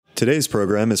Today's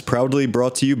program is proudly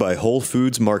brought to you by Whole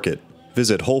Foods Market.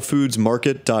 Visit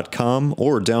WholeFoodsMarket.com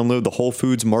or download the Whole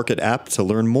Foods Market app to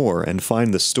learn more and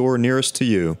find the store nearest to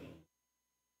you.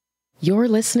 You're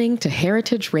listening to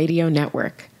Heritage Radio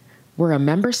Network. We're a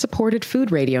member-supported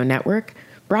food radio network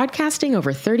broadcasting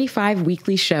over 35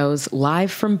 weekly shows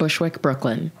live from Bushwick,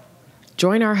 Brooklyn.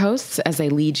 Join our hosts as they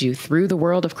lead you through the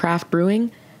world of craft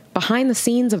brewing, behind the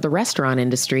scenes of the restaurant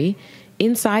industry,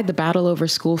 inside the battle over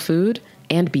school food,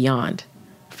 and beyond.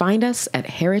 Find us at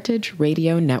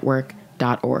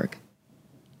heritageradionetwork.org.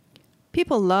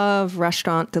 People love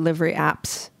restaurant delivery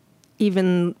apps,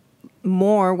 even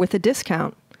more with a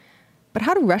discount. But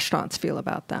how do restaurants feel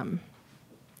about them?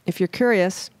 If you're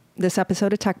curious, this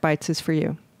episode of Tech Bites is for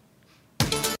you.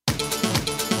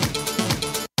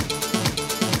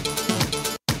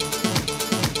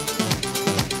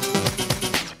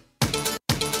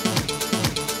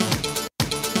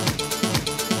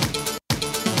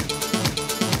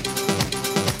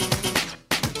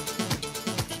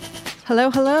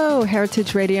 Hello,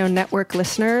 Heritage Radio Network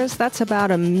listeners. That's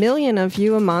about 1 million of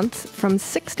you a month from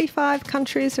 65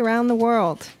 countries around the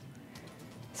world.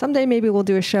 Someday maybe we'll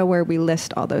do a show where we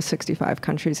list all those 65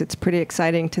 countries. It's pretty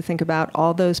exciting to think about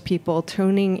all those people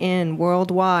tuning in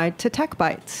worldwide to Tech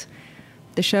Bites,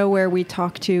 the show where we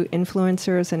talk to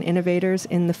influencers and innovators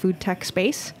in the food tech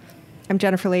space. I'm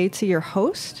Jennifer Lacy, your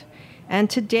host, and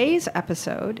today's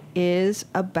episode is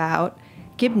about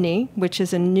Gibney, which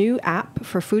is a new app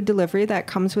for food delivery that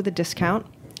comes with a discount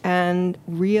and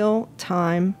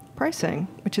real-time pricing,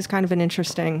 which is kind of an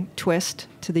interesting twist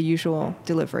to the usual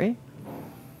delivery.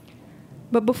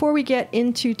 But before we get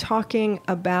into talking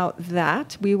about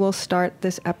that, we will start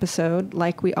this episode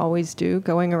like we always do,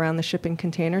 going around the shipping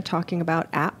container, talking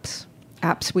about apps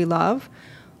we love,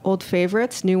 old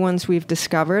favorites, new ones we've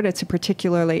discovered. It's a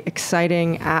particularly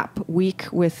exciting app week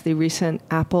with the recent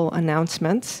Apple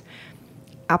announcements.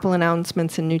 Apple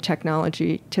announcements and new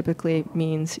technology typically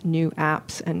means new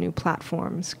apps and new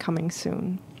platforms coming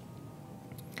soon.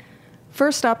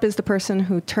 First up is the person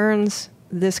who turns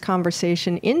this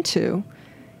conversation into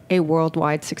a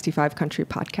worldwide 65-country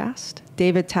podcast,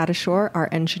 David Tatasciore, our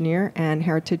engineer and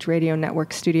Heritage Radio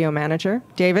Network studio manager.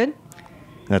 David?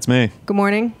 That's me. Good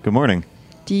morning. Good morning.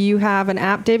 Do you have an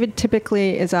app? David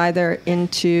typically is either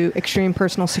into extreme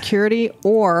personal security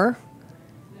or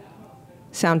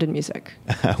sound and music.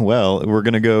 Well, we're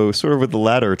going to go sort of with the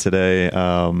latter today,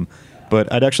 but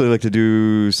I'd actually like to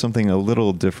do something a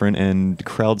little different and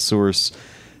crowdsource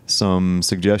some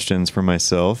suggestions for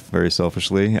myself, very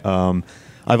selfishly.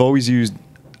 I've always used,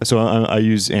 I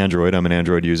use Android, I'm an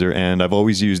Android user, and I've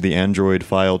always used the Android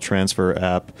file transfer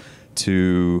app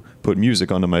to put music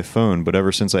onto my phone, but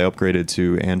ever since I upgraded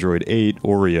to Android 8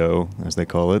 Oreo, as they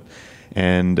call it,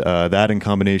 and that in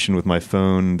combination with my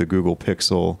phone, the Google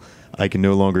Pixel, I can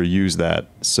no longer use that.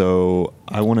 So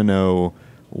I want to know,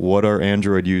 what are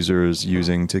Android users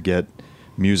using to get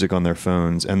music on their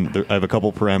phones? And I have a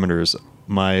couple parameters.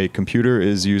 My computer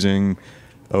is using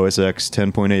OS X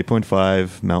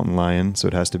 10.8.5 Mountain Lion, so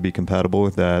it has to be compatible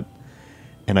with that.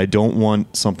 And I don't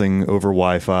want something over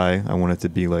Wi-Fi. I want it to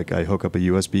be like I hook up a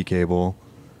USB cable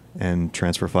and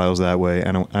transfer files that way.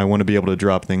 And I want to be able to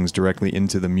drop things directly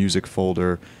into the music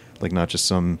folder, like not just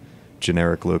some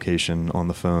generic location on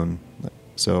the phone.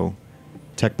 So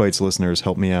Tech Bites listeners,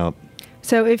 help me out.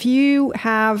 So if you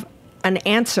have an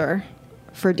answer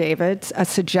for David, a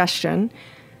suggestion,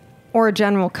 or a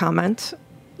general comment,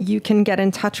 you can get in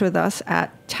touch with us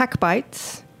at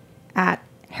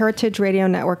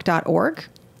techbites@heritageradionetwork.org.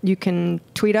 You can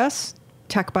tweet us,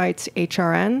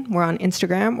 TechBitesHRN. We're on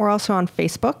Instagram. We're also on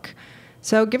Facebook.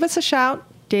 So give us a shout.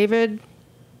 David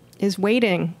is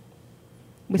waiting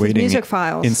with his music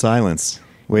files. In silence.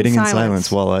 Waiting in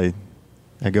silence while I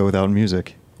go without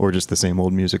music, or just the same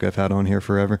old music I've had on here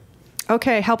forever.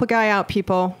 Okay, help a guy out,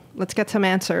 people. Let's get some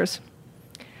answers.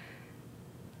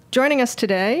 Joining us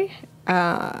today,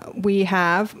 we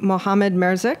have Mohammed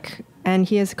Merzik, and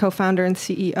he is co-founder and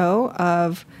CEO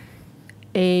of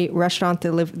the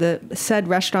said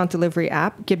restaurant delivery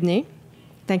app, Gibney.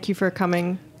 Thank you for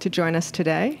coming to join us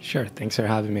today. Sure. Thanks for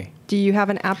having me. Do you have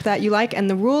an app that you like? And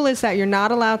the rule is that you're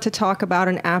not allowed to talk about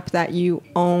an app that you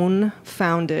own,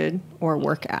 founded, or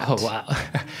work at. Oh, wow.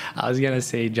 I was going to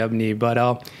say Gibney, but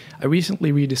I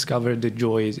recently rediscovered the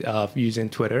joys of using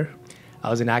Twitter. I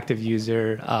was an active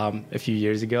user a few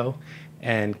years ago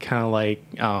and kind of like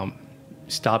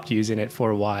stopped using it for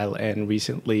a while and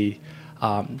recently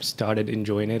started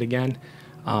enjoying it again.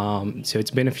 So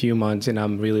it's been a few months and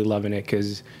I'm really loving it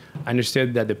because I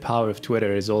understood that the power of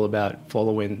Twitter is all about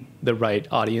following the right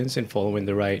audience and following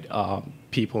the right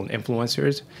people and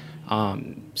influencers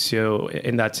So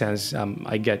in that sense,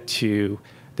 I get to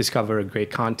discover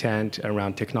great content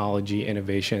around technology,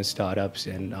 innovation, startups,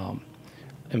 and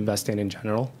investing in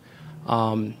general.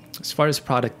 As far as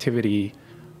productivity,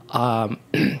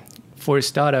 for a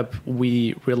startup,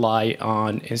 we rely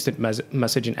on instant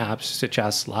messaging apps such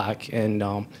as Slack and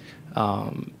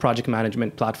project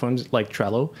management platforms like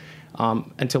Trello.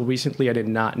 Until recently, I did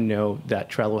not know that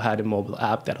Trello had a mobile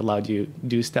app that allowed you to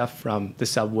do stuff from the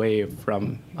subway,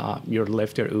 from your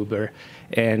Lyft or Uber,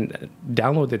 and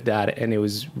downloaded that. And it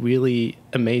was really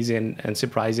amazing and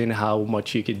surprising how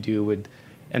much you could do with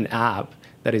an app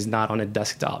that is not on a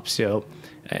desktop. So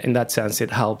in that sense,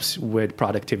 it helps with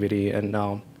productivity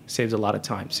and saves a lot of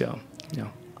time. So, yeah.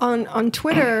 On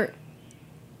Twitter,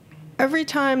 every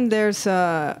time there's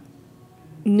a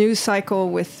news cycle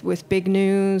with big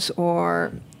news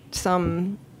or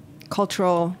some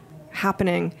cultural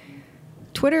happening,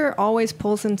 Twitter always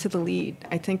pulls into the lead.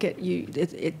 I think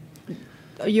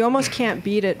you almost can't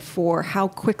beat it for how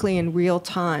quickly in real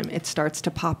time it starts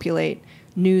to populate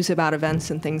news about events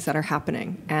and things that are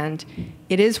happening. And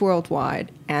it is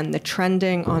worldwide, and the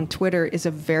trending on Twitter is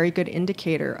a very good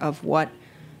indicator of what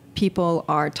people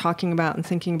are talking about and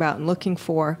thinking about and looking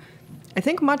for. I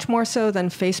think much more so than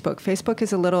Facebook. Facebook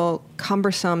is a little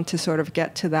cumbersome to sort of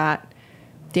get to that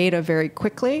data very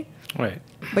quickly. Right.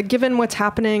 But given what's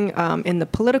happening in the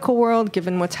political world,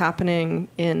 given what's happening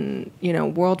in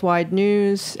worldwide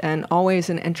news and always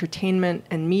in entertainment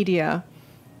and media,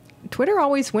 Twitter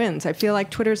always wins. I feel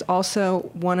like Twitter's also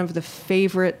one of the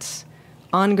favorites,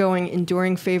 ongoing,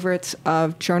 enduring favorites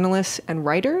of journalists and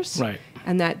writers. Right.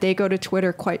 And that they go to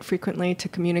Twitter quite frequently to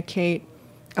communicate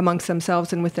amongst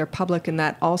themselves and with their public, and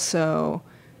that also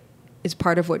is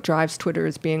part of what drives Twitter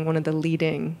as being one of the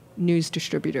leading news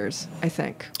distributors, I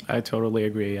think. I totally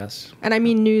agree, yes. And I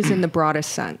mean news in the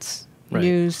broadest sense. Right.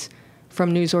 News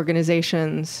from news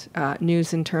organizations,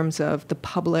 news in terms of the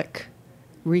public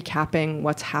recapping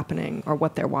what's happening or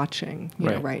what they're watching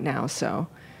right now. So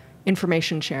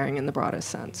information sharing in the broadest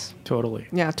sense. Totally.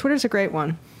 Yeah, Twitter's a great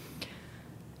one.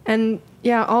 And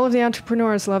yeah, all of the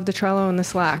entrepreneurs love the Trello and the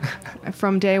Slack.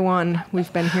 From day one,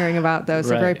 we've been hearing about those.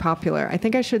 They're very popular. I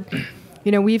think I should,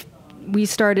 we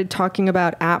started talking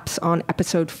about apps on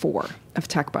episode 4 of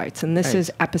Tech Bites, and this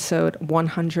is episode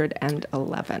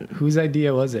 111. Whose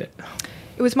idea was it?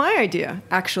 It was my idea,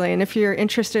 actually. And if you're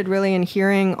interested really in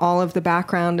hearing all of the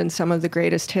background and some of the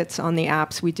greatest hits on the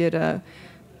apps, we did a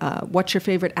What's Your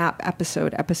Favorite App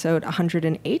episode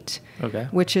 108,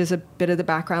 which is a bit of the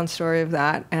background story of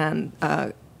that and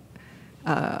a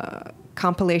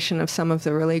compilation of some of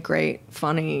the really great,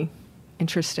 funny,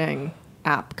 interesting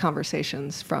app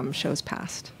conversations from shows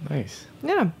past. Nice.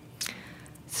 Yeah.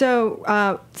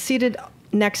 So seated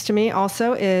next to me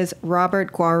also is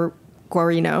Robert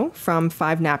Guarino from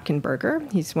 5 Napkin Burger.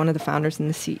 He's one of the founders and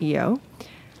the CEO.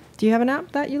 Do you have an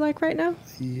app that you like right now?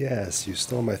 Yes, you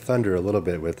stole my thunder a little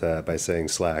bit with by saying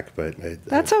Slack, but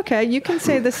that's okay. You can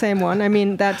say the same one. I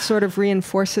mean, that sort of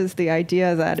reinforces the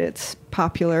idea that it's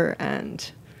popular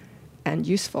and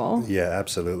useful. Yeah,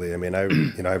 absolutely. I mean,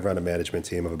 I've run a management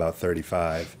team of about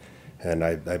 35, and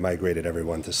I migrated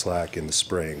everyone to Slack in the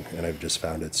spring, and I've just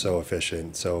found it so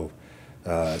efficient, so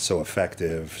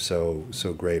effective, so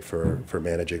great for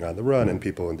managing on the run and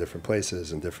people in different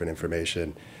places and different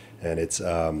information. And it's,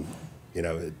 I'm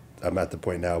at the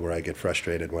point now where I get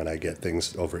frustrated when I get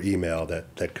things over email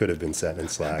that could have been sent in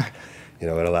Slack. It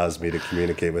allows me to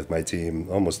communicate with my team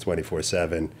almost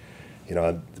 24/7.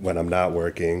 When I'm not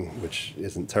working, which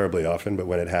isn't terribly often, but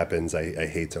when it happens, I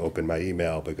hate to open my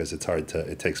email because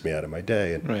it takes me out of my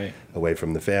day and away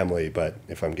from the family. But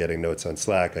if I'm getting notes on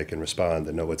Slack, I can respond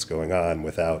and know what's going on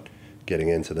without getting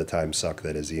into the time suck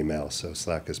that is email. So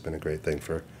Slack has been a great thing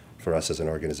for us as an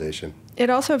organization.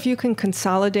 It also, if you can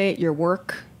consolidate your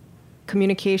work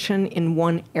communication in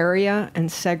one area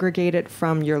and segregate it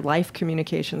from your life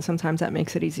communication, sometimes that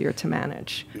makes it easier to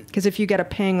manage. Because if you get a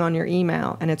ping on your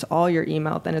email and it's all your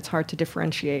email, then it's hard to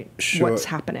differentiate what's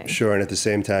happening. Sure, and at the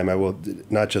same time, I will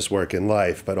not just work in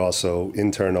life, but also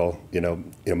internal,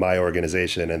 my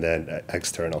organization and then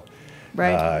external.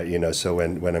 Right. So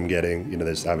when I'm getting,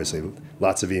 there's obviously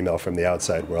lots of email from the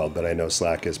outside world, but I know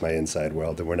Slack is my inside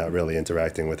world, and we're not really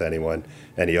interacting with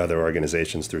any other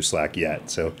organizations through Slack yet.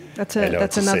 So that's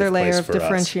another layer of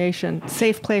differentiation.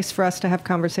 Safe place for us to have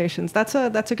conversations. That's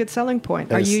a good selling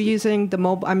point. Are you using the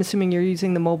mobile? I'm assuming you're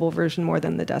using the mobile version more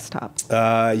than the desktop.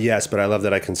 Yes, but I love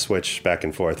that I can switch back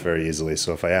and forth very easily.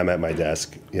 So if I am at my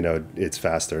desk, it's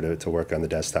faster to work on the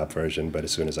desktop version. But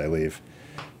as soon as I leave,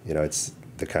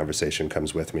 the conversation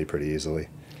comes with me pretty easily.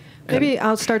 Maybe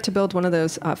I'll start to build one of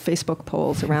those Facebook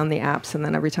polls around the apps, and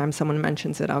then every time someone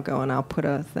mentions it, I'll go and I'll put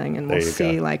a thing, and we'll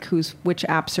see like which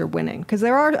apps are winning. Because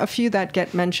there are a few that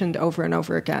get mentioned over and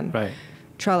over again. Right.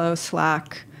 Trello,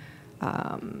 Slack,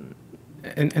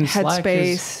 And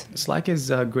Headspace. Slack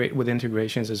is great with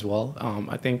integrations as well.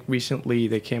 I think recently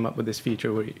they came up with this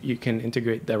feature where you can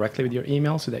integrate directly with your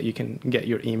email so that you can get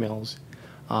your emails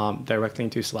directly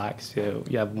into Slack. So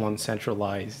you have one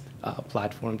centralized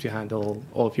platform to handle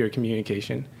all of your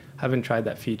communication. Haven't tried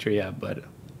that feature yet, but it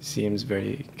seems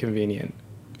very convenient.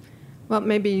 Well,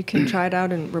 maybe you can try it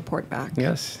out and report back.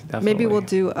 Yes, definitely. Maybe we'll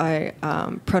do a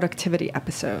productivity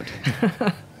episode.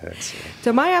 Excellent.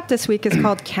 So my app this week is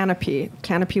called Kanopy.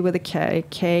 Kanopy with a K,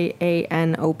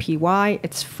 Kanopy.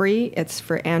 It's free. It's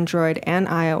for Android and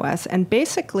iOS. And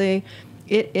basically,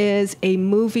 it is a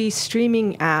movie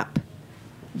streaming app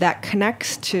that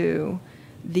connects to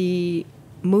the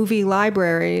movie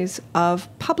libraries of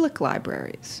public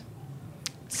libraries.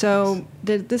 So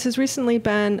this has recently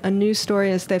been a news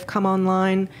story as they've come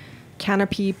online.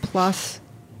 Kanopy plus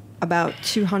about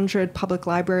 200 public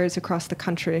libraries across the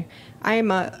country. I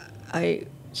am a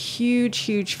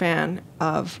huge fan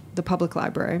of the public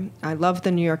library. I love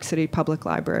the New York City public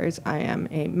libraries. I am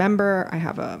a member. I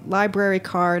have a library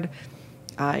card.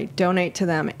 I donate to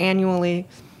them annually.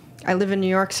 I live in New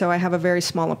York, so I have a very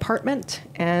small apartment,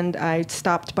 and I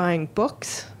stopped buying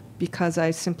books because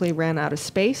I simply ran out of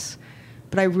space.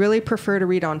 But I really prefer to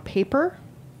read on paper.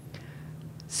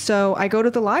 So I go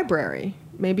to the library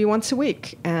maybe once a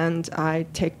week, and I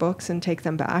take books and take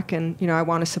them back. And, I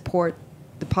want to support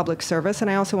the public service, and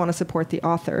I also want to support the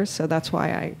authors. So that's why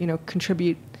I,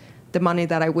 contribute the money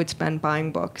that I would spend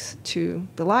buying books to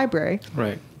the library.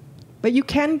 Right. But you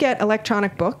can get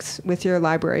electronic books with your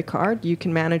library card. You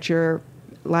can manage your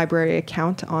library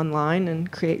account online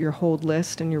and create your hold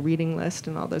list and your reading list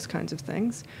and all those kinds of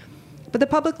things. But the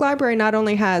public library not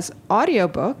only has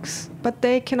audiobooks, but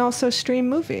they can also stream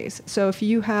movies. So if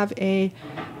you have a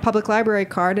public library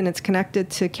card and it's connected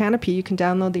to Kanopy, you can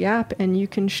download the app and you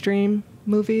can stream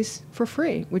movies for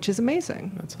free, which is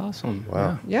amazing. That's awesome.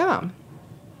 Wow. Yeah.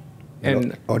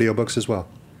 And Audiobooks as well.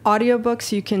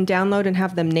 Audiobooks, you can download and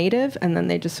have them native, and then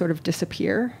they just sort of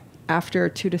disappear after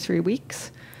 2 to 3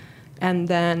 weeks. And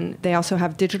then they also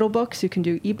have digital books. You can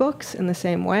do ebooks in the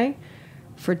same way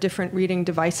for different reading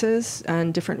devices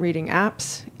and different reading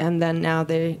apps. And then now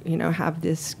they, have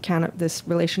this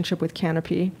relationship with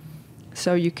Kanopy.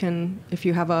 So you can, if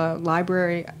you have a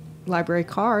library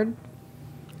card,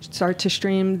 start to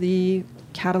stream the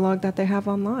catalog that they have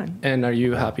online. And are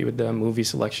you happy with the movie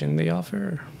selection they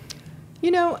offer?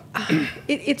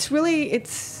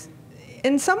 It's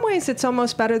in some ways it's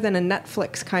almost better than a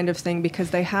Netflix kind of thing, because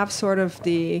they have sort of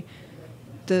the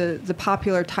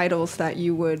popular titles that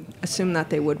you would assume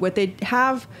that they would. What they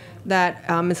have that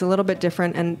is a little bit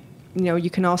different, and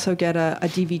you can also get a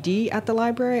DVD at the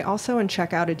library also and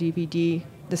check out a DVD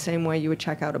the same way you would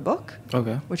check out a book.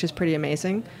 Okay. Which is pretty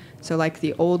amazing. So like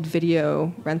the old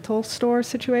video rental store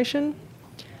situation.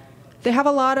 They have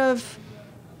a lot of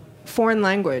foreign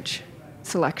language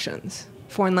selections,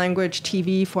 foreign language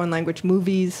TV, foreign language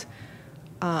movies,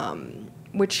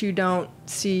 which you don't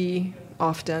see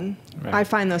often. Right. I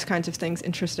find those kinds of things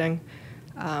interesting.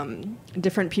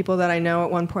 Different people that I know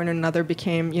at one point or another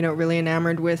became, really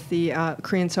enamored with the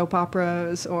Korean soap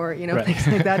operas or, Right. things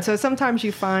like that. So sometimes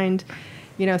you find,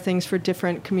 things for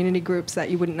different community groups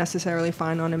that you wouldn't necessarily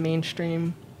find on a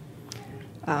mainstream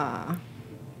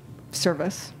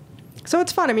service. So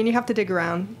it's fun. I mean, you have to dig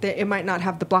around. It might not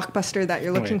have the blockbuster that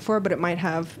you're looking Right. for, but it might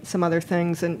have some other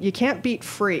things. And you can't beat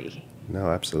free. No,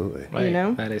 absolutely. Right.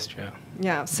 know? That is true.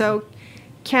 Yeah. So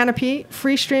Kanopy,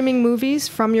 free streaming movies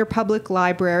from your public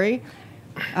library.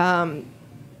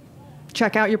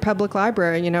 Check out your public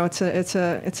library. It's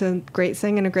a great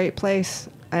thing and a great place.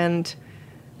 And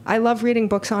I love reading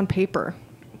books on paper,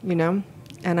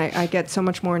 and I get so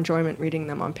much more enjoyment reading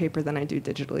them on paper than I do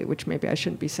digitally, which maybe I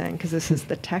shouldn't be saying because this is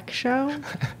the tech show.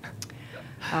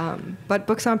 But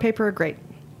books on paper are great.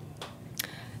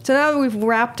 So now that we've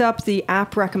wrapped up the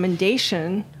app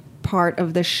recommendation part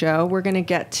of the show, we're going to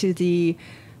get to the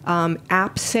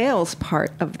app sales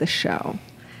part of the show.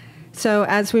 So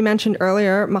as we mentioned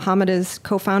earlier, Mohammed is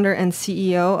co-founder and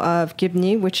CEO of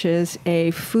Gibney, which is a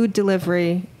food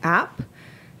delivery app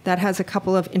that has a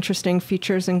couple of interesting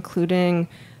features, including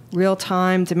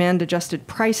real-time demand-adjusted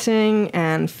pricing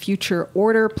and future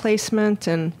order placement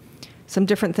and some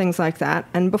different things like that.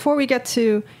 And before we get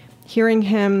to hearing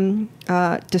him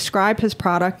describe his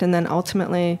product and then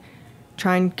ultimately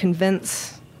try and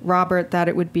convince Robert that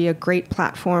it would be a great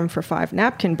platform for 5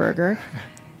 Napkin Burger,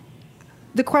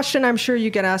 the question I'm sure you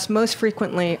get asked most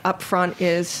frequently up front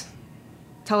is,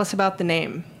 tell us about the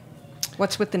name.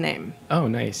 What's with the name? Oh,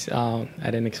 nice. I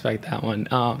didn't expect that one.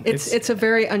 It's a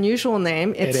very unusual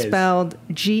name. It's spelled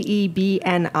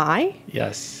Gebni.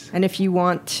 Yes. And if you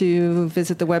want to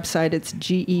visit the website, it's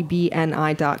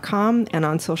gebni.com. And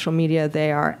on social media,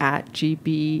 they are at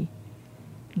GEBNI_NYC.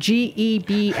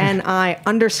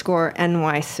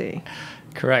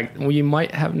 Correct. We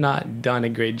might have not done a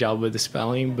great job with the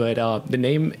spelling, but the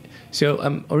name... So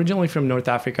I'm originally from North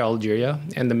Africa, Algeria,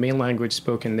 and the main language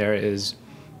spoken there is...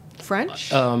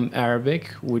 French? Arabic,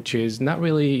 which is not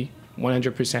really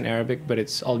 100% Arabic, but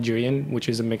it's Algerian, which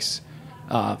is a mix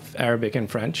of Arabic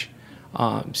and French.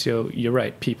 So you're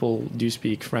right, people do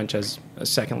speak French as a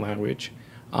second language.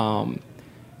 And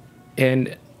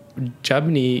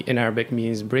Jabni in Arabic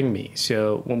means bring me.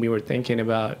 So when we were thinking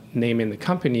about naming the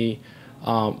company,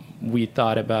 we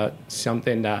thought about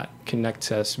something that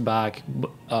connects us back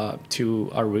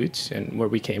to our roots and where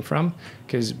we came from,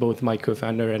 because both my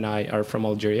co-founder and I are from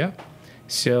Algeria.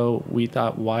 So we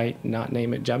thought, why not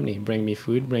name it Jabni? Bring me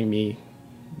food, bring me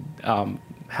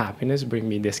happiness, bring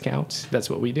me discounts. That's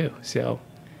what we do. So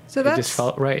it just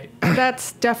felt right.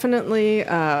 That's definitely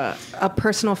a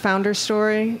personal founder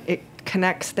story. It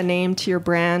connects the name to your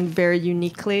brand very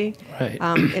uniquely. Right.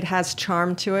 It has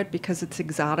charm to it because it's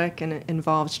exotic and it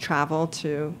involves travel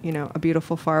to, a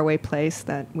beautiful faraway place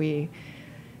that we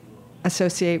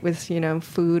associate with,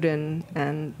 food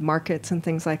and markets and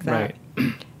things like that.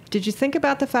 Right. Did you think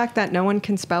about the fact that no one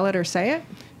can spell it or say it?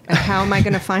 And how am I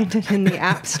going to find it in the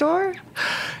App Store?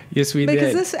 Yes, we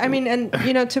because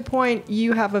did. To point,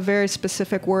 you have a very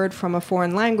specific word from a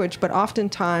foreign language, but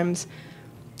oftentimes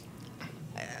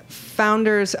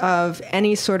founders of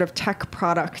any sort of tech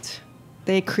product,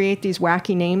 they create these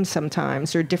wacky names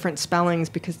sometimes or different spellings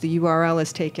because the URL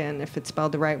is taken if it's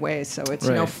spelled the right way. So it's,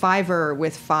 Fiverr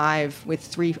with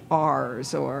 3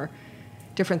 R's or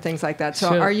different things like that.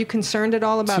 So are you concerned at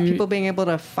all about people being able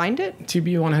to find it? To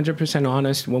be 100%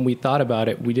 honest, when we thought about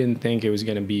it, we didn't think it was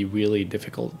going to be really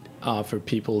difficult for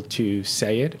people to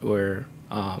say it or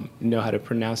know how to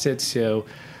pronounce it. So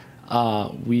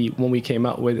when we came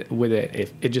up with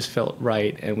it, it just felt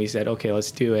right, and we said, okay,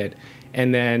 let's do it.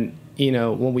 And then,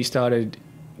 when we started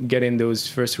getting those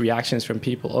first reactions from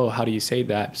people, oh, how do you say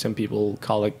that? Some people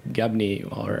call it Gebni,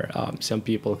 or some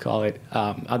people call it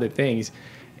other things.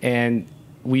 And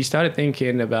we started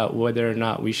thinking about whether or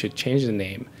not we should change the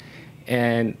name,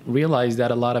 and realized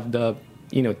that a lot of the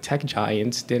tech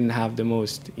giants didn't have the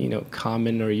most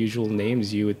common or usual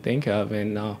names you would think of,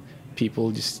 and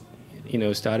people just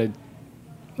started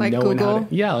like knowing Google?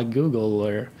 Like Google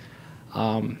or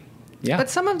But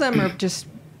some of them are just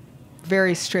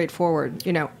very straightforward,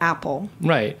 Apple.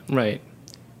 Right.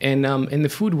 And in the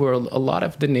food world, a lot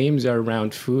of the names are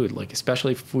around food, like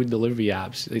especially food delivery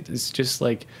apps. It's just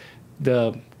like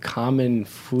the common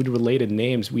food-related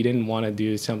names. We didn't want to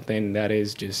do something that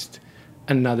is just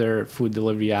another food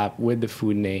delivery app with the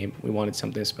food name. We wanted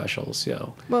something special.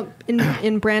 So, well,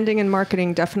 in branding and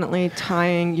marketing, definitely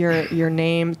tying your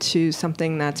name to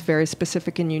something that's very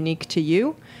specific and unique to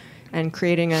you, and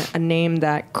creating a name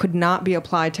that could not be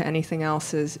applied to anything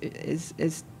else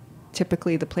is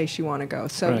typically the place you want to go.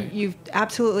 So You've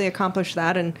absolutely accomplished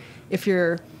that. And if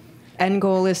your end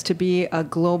goal is to be a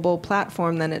global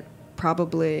platform, then it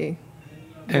probably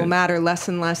will matter less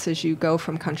and less as you go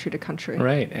from country to country.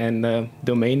 Right. And the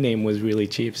domain name was really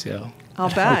cheap, so. I'll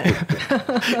bet.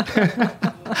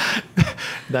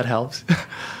 That helps.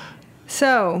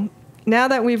 So now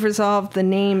that we've resolved the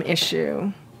name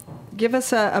issue, give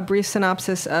us a brief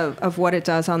synopsis of what it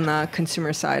does on the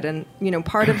consumer side. And,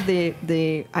 part of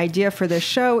the idea for this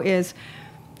show is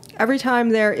every time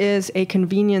there is a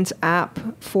convenience app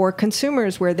for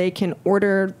consumers where they can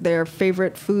order their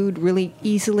favorite food really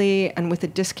easily and with a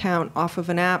discount off of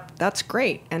an app, that's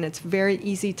great. And it's very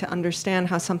easy to understand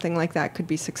how something like that could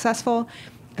be successful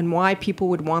and why people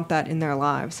would want that in their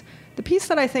lives. The piece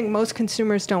that I think most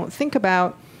consumers don't think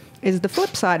about is the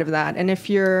flip side of that. And if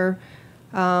you're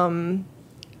getting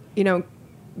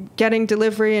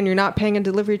delivery and you're not paying a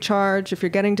delivery charge, if you're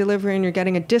getting delivery and you're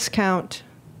getting a discount,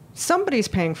 somebody's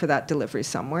paying for that delivery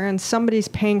somewhere, and somebody's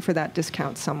paying for that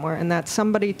discount somewhere, and that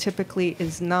somebody typically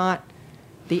is not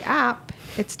the app,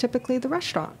 it's typically the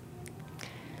restaurant.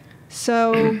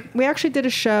 So we actually did a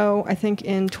show, I think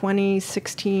in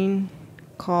 2016,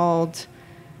 called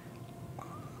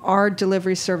Are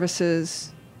Delivery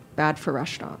Services Bad for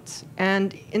Restaurants?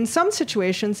 And in some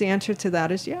situations, the answer to that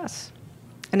is yes.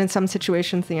 And in some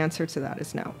situations, the answer to that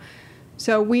is no.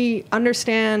 So we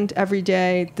understand every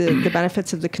day the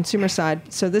benefits of the consumer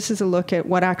side. So this is a look at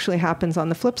what actually happens on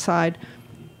the flip side.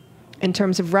 in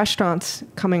terms of restaurants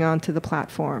coming onto the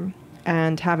platform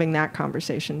and having that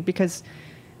conversation, because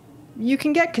you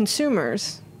can get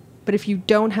consumers, but if you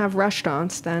don't have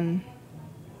restaurants, then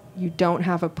you don't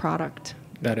have a product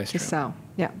That is to true. sell.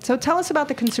 Yeah. So tell us about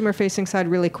the consumer-facing side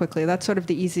really quickly. That's sort of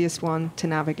the easiest one to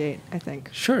navigate, I think.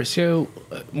 Sure. So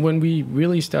when we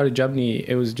really started Jubny,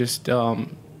 it was just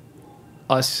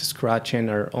us scratching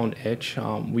our own itch.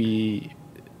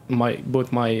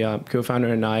 Both my co-founder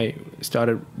and I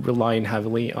started relying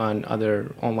heavily on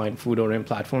other online food ordering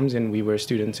platforms, and we were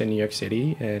students in New York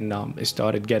City, and it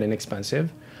started getting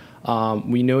expensive.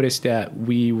 We noticed that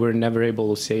we were never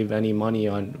able to save any money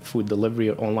on food delivery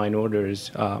or online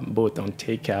orders, both on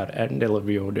takeout and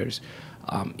delivery orders.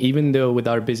 Even though with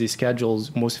our busy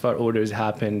schedules, most of our orders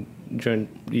happen during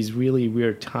these really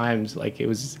weird times, like it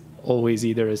was always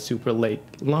either a super late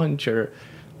lunch or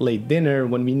late dinner,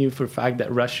 when we knew for a fact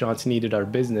that restaurants needed our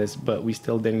business, but we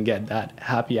still didn't get that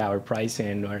happy hour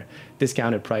pricing or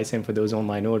discounted pricing for those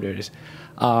online orders.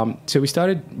 So we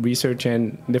started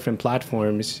researching different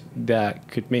platforms that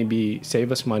could maybe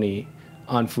save us money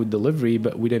on food delivery,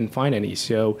 but we didn't find any.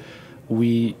 So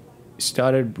we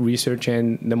started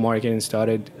researching the market and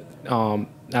started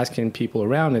asking people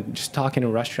around and just talking to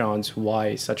restaurants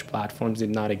why such platforms did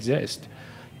not exist.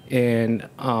 And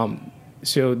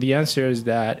so the answer is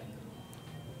that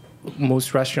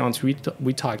most restaurants we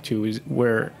talked to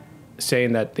were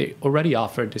saying that they already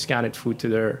offer discounted food to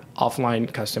their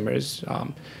offline customers.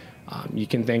 You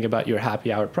can think about your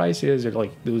happy hour prices or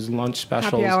like those lunch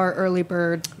specials. Happy hour, early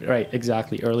bird. Right,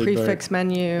 exactly. Early bird. Prefix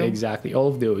menu. Exactly. All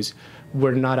of those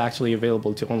were not actually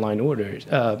available to online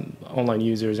online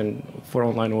users and for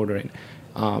online ordering.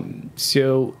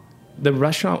 So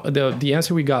the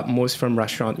answer we got most from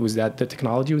restaurant was that the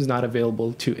technology was not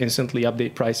available to instantly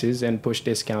update prices and push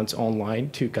discounts online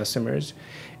to customers.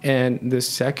 And the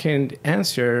second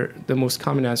answer, the most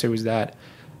common answer, was that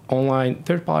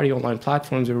third-party online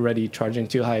platforms were already charging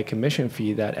too high a commission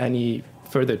fee that any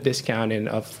further discounting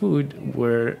of food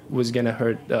was going to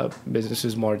hurt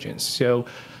businesses' margins. So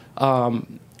I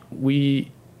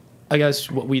guess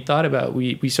what we thought about,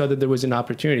 we saw that there was an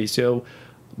opportunity. So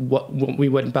when we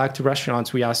went back to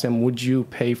restaurants, we asked them, would you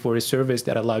pay for a service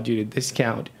that allowed you to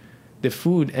discount the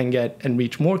food and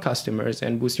reach more customers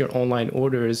and boost your online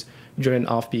orders during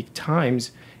off-peak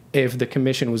times if the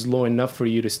commission was low enough for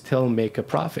you to still make a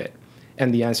profit?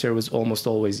 And the answer was almost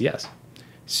always yes.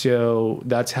 So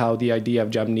that's how the idea of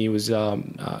Jubny was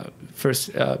first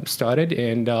started.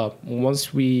 And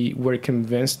once we were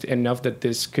convinced enough that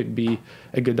this could be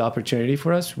a good opportunity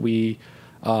for us, we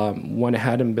went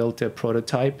ahead and built a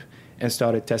prototype and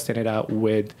started testing it out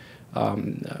with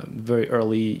very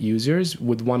early users,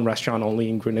 with one restaurant only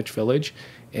in Greenwich Village.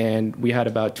 And we had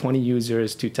about 20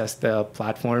 users to test the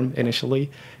platform initially.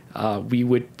 We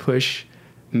would push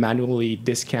manually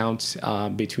discounts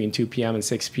between 2 p.m. and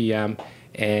 6 p.m.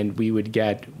 And we would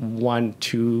get 1,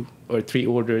 2, or 3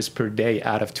 orders per day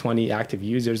out of 20 active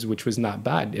users, which was not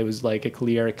bad. It was like a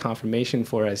clear confirmation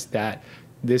for us that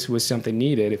this was something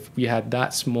needed. If we had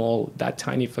that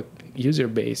tiny user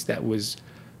base that was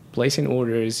placing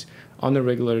orders on a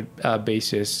regular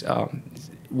basis,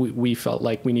 we felt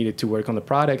like we needed to work on the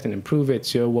product and improve it.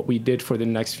 So what we did for the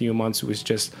next few months was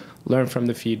just learn from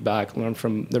the feedback, learn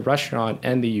from the restaurant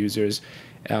and the users,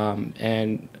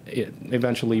 and it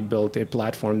eventually built a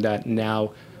platform that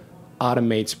now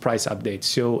automates price updates.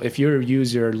 So if you're a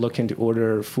user looking to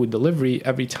order food delivery,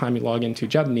 every time you log into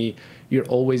Jubny, you're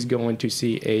always going to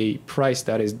see a price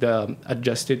that is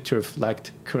adjusted to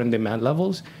reflect current demand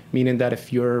levels, meaning that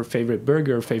if your favorite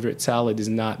burger, favorite salad is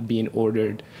not being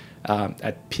ordered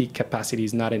at peak capacity,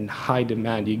 is not in high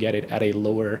demand, you get it at a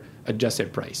lower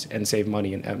adjusted price and save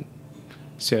money.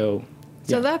 So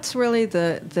that's really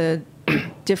the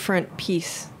different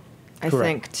piece, I Correct.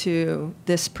 think, to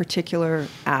this particular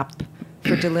app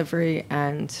for delivery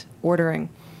and ordering.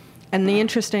 And the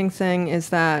interesting thing is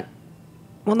that,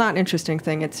 well, not interesting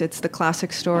thing, it's the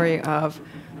classic story of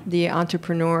the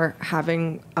entrepreneur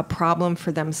having a problem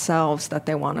for themselves that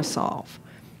they want to solve.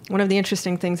 One of the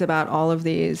interesting things about all of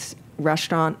these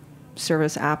restaurant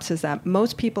service apps is that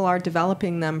most people are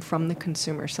developing them from the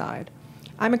consumer side.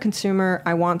 I'm a consumer,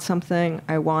 I want something,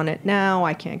 I want it now,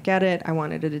 I can't get it, I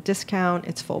want it at a discount,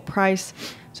 it's full price.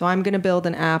 So I'm going to build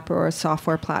an app or a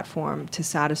software platform to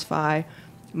satisfy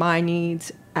my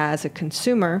needs as a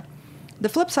consumer. The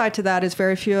flip side to that is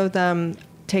very few of them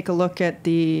take a look at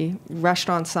the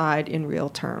restaurant side in real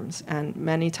terms. And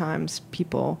many times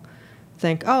people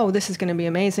think, oh, this is going to be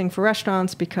amazing for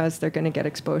restaurants because they're going to get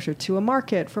exposure to a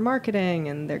market for marketing,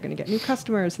 and they're going to get new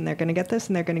customers, and they're going to get this,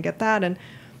 and they're going to get that. And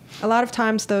A lot of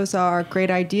times those are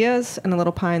great ideas and a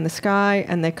little pie in the sky,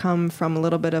 and they come from a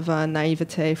little bit of a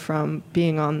naivete from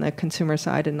being on the consumer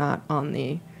side and not on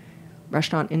the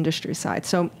restaurant industry side.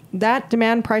 So that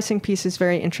demand pricing piece is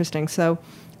very interesting. So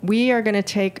we are going to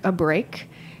take a break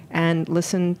and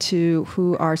listen to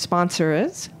who our sponsor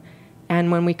is.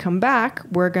 And when we come back,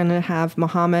 we're going to have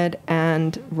Mohammed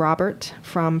and Robert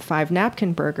from 5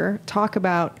 Napkin Burger talk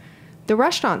about the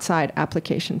restaurant side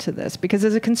application to this. Because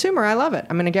as a consumer, I love it.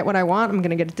 I'm going to get what I want. I'm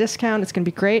going to get a discount. It's going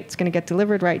to be great. It's going to get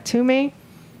delivered right to me.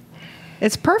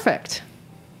 It's perfect.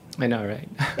 I know, right?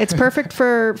 It's perfect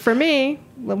for me.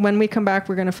 When we come back,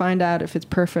 we're going to find out if it's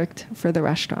perfect for the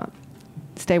restaurant.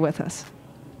 Stay with us.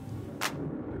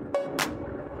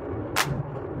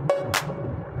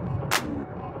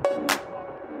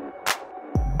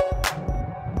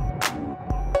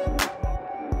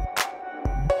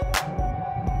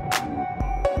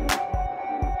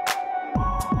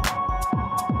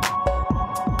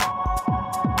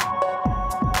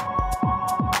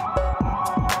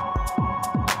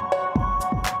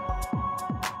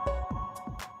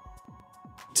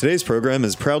 Today's program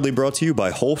is proudly brought to you by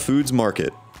Whole Foods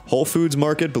Market. Whole Foods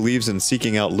Market believes in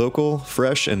seeking out local,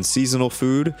 fresh, and seasonal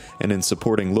food and in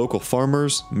supporting local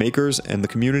farmers, makers, and the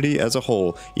community as a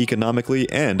whole, economically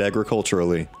and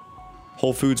agriculturally.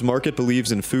 Whole Foods Market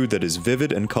believes in food that is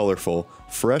vivid and colorful,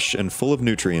 fresh and full of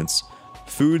nutrients.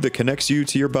 Food that connects you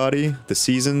to your body, the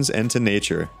seasons, and to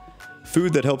nature.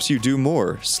 Food that helps you do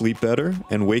more, sleep better,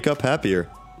 and wake up happier.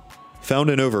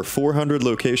 Found in over 400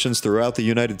 locations throughout the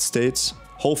United States,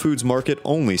 Whole Foods Market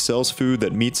only sells food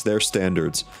that meets their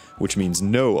standards, which means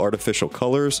no artificial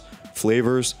colors,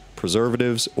 flavors,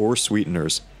 preservatives, or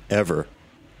sweeteners, ever.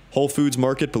 Whole Foods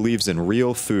Market believes in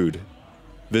real food.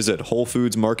 Visit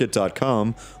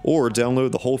WholeFoodsMarket.com or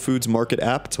download the Whole Foods Market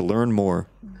app to learn more.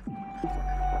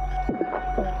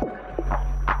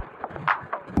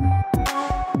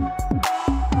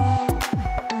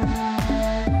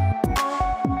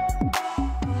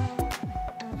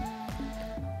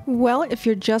 Well, if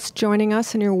you're just joining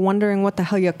us and you're wondering what the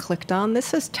hell you clicked on,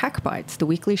 this is Tech Bites, the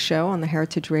weekly show on the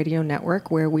Heritage Radio Network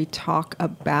where we talk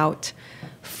about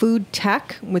food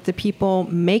tech with the people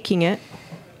making it.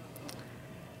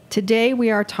 Today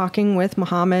we are talking with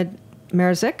Mohammed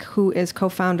Merzik, who is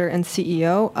co-founder and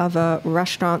CEO of a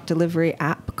restaurant delivery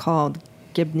app called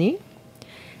Gibney.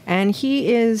 And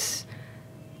he is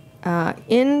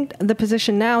in the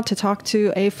position now to talk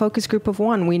to a focus group of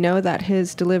one. We know that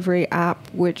his delivery app,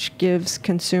 which gives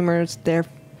consumers their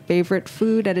favorite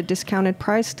food at a discounted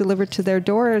price delivered to their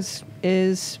doors,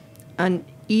 is an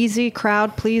easy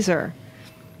crowd pleaser.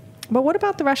 But what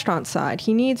about the restaurant side?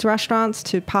 He needs restaurants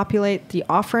to populate the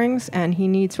offerings, and he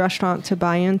needs restaurants to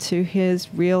buy into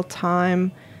his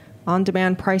real-time,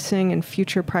 on-demand pricing and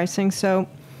future pricing. So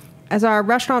as our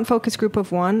restaurant focus group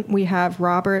of one, we have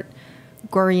Robert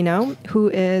Guarino, who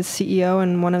is CEO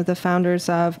and one of the founders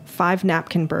of 5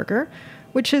 Napkin Burger,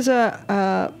 which is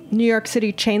a New York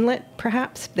City chainlet,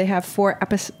 perhaps. They have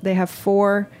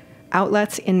 4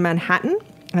 outlets in Manhattan,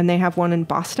 and they have one in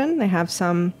Boston. They have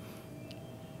some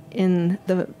in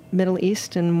the Middle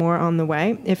East and more on the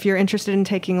way. If you're interested in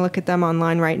taking a look at them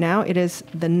online right now, it is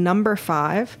the number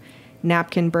 5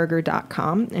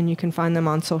 napkinburger.com, and you can find them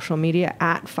on social media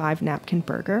at 5 Napkin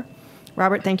Burger.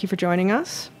 Robert, thank you for joining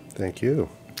us. Thank you.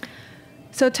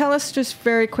 So tell us just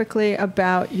very quickly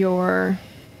about your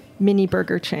mini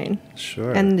burger chain.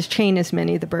 Sure. And the chain is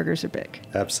mini, the burgers are big.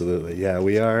 Absolutely. Yeah,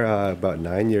 we are about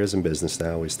 9 years in business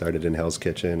now. We started in Hell's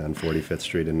Kitchen on 45th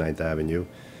Street and 9th Avenue.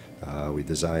 We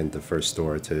designed the first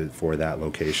store for that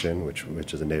location,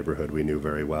 which is a neighborhood we knew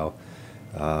very well.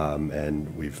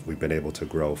 And we've been able to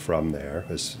grow from there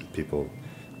as people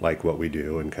like what we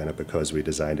do, and kind of because we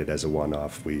designed it as a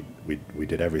one-off, we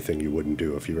did everything you wouldn't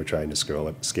do if you were trying to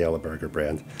scale a burger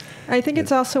brand. I think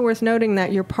it's also worth noting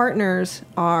that your partners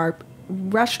are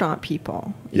restaurant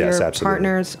people. Yes, your absolutely.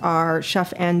 Partners are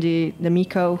Chef Andy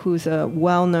D'Amico, who's a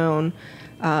well-known,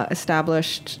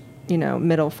 established,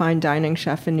 middle fine dining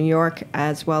chef in New York,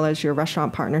 as well as your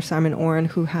restaurant partner Simon Oren,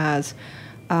 who has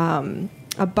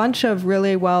a bunch of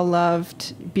really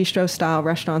well-loved bistro-style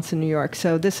restaurants in New York.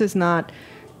 So this is not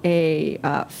a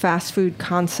fast food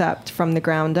concept from the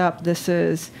ground up. This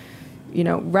is,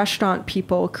 restaurant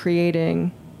people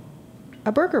creating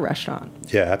a burger restaurant.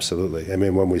 Yeah, absolutely. I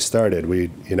mean, when we started,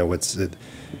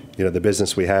 the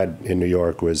business we had in New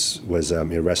York was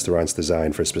restaurants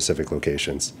designed for specific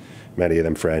locations, many of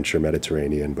them French or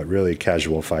Mediterranean, but really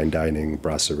casual fine dining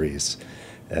brasseries.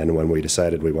 And when we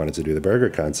decided we wanted to do the burger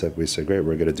concept, we said, great,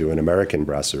 we're going to do an American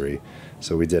brasserie.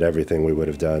 So we did everything we would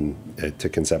have done to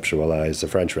conceptualize a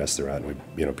French restaurant.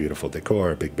 Beautiful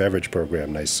decor, a big beverage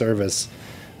program, nice service,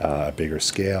 a bigger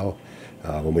scale.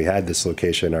 When we had this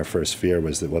location, our first fear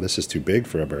was that, well, this is too big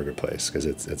for a burger place, because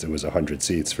it was 100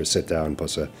 seats for sit-down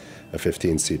plus a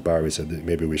 15-seat bar. We said that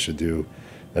maybe we should do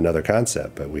another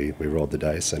concept, but we rolled the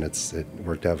dice, and it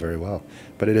worked out very well.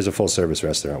 But it is a full-service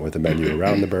restaurant with a menu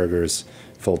around the burgers,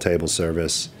 full table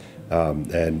service,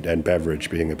 and beverage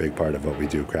being a big part of what we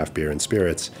do, craft beer and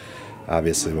spirits.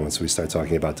 Obviously, once we start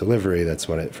talking about delivery, that's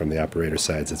from the operator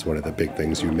sides, it's one of the big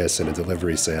things you miss in a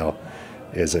delivery sale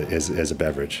is a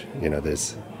beverage.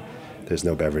 There's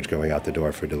no beverage going out the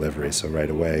door for delivery, so right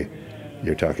away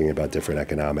you're talking about different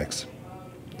economics.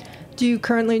 Do you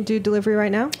currently do delivery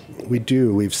right now? We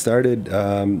do. We've started.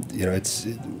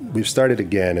 We've started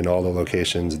again in all the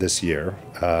locations this year.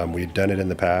 We'd done it in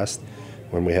the past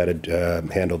when we had to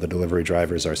handle the delivery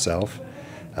drivers ourselves,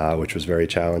 which was very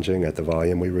challenging at the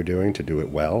volume we were doing to do it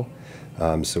well.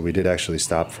 So we did actually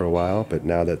stop for a while. But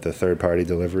now that the third-party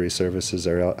delivery services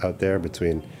are out there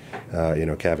between,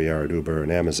 Caviar and Uber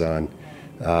and Amazon,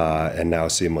 and now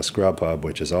Seamless Grubhub,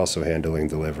 which is also handling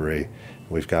delivery,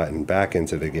 we've gotten back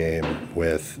into the game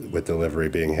with delivery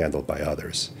being handled by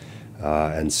others.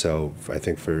 And so I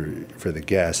think for the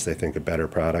guest, I think a better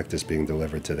product is being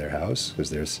delivered to their house,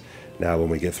 because now when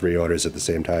we get 3 orders at the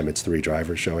same time, it's 3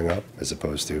 drivers showing up as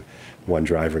opposed to 1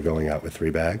 driver going out with 3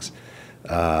 bags.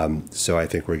 So I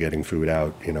think we're getting food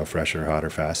out, fresher, hotter,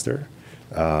 faster.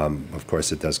 Of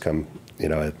course, it does come,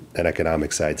 an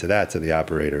economic side to that, to the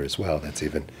operator as well. That's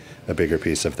even a bigger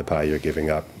piece of the pie you're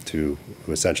giving up to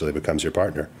who essentially becomes your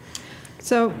partner.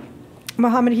 So,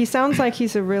 Mohammed, he sounds like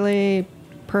he's a really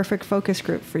perfect focus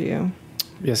group for you.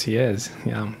 Yes, he is.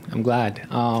 Yeah, I'm glad.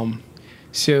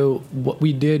 So what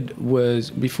we did was,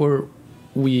 before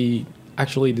we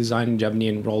actually designed Jevni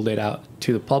and rolled it out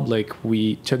to the public,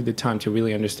 we took the time to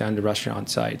really understand the restaurant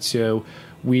side. So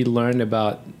we learned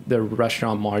about the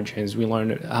restaurant margins. We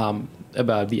learned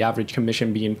about the average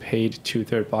commission being paid to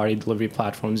third-party delivery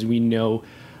platforms. We know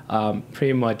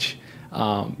pretty much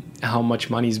how much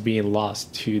money is being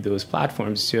lost to those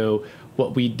platforms. So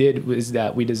what we did was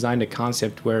that we designed a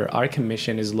concept where our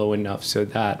commission is low enough so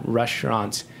that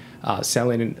restaurants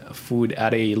selling food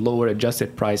at a lower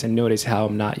adjusted price, and notice how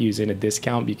I'm not using a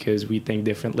discount because we think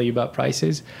differently about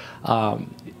prices,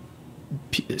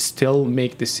 still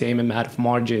make the same amount of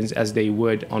margins as they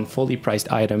would on fully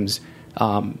priced items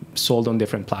sold on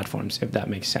different platforms, if that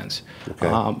makes sense.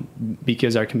 Okay.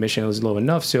 Because our commission is low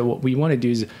enough. So what we want to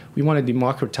do is we want to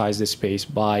democratize this space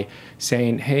by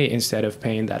saying, hey, instead of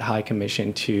paying that high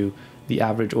commission to the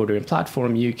average ordering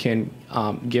platform, you can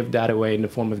give that away in the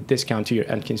form of a discount to your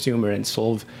end consumer and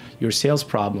solve your sales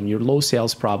problem, your low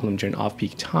sales problem during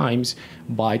off-peak times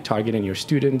by targeting your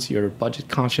students, your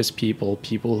budget-conscious people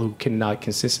who cannot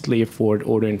consistently afford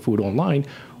ordering food online,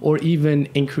 or even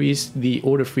increase the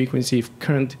order frequency of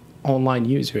current online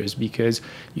users, because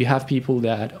you have people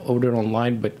that order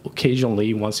online but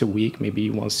occasionally, once a week,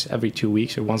 maybe once every 2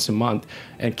 weeks or once a month,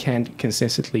 and can't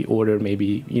consistently order.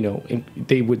 Maybe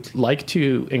they would like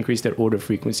to increase their order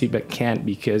frequency but can't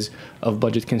because of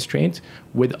budget constraints.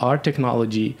 With our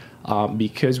technology,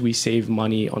 because we save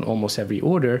money on almost every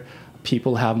order,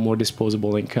 people have more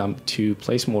disposable income to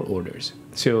place more orders.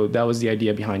 So that was the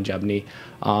idea behind Jevni.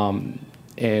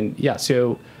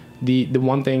 So the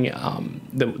one thing,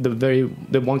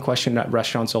 the one question that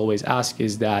restaurants always ask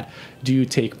is that, do you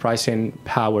take pricing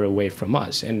power away from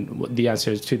us? And the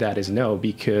answer to that is no,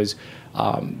 because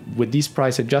with these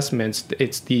price adjustments,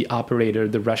 it's the operator,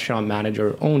 the restaurant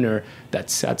manager, or owner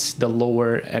that sets the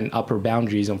lower and upper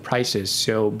boundaries on prices.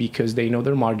 So because they know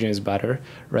their margin is better,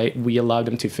 right? We allow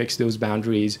them to fix those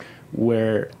boundaries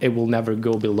where it will never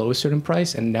go below a certain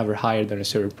price and never higher than a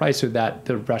certain price, so that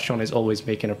the restaurant is always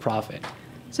making a profit.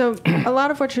 So a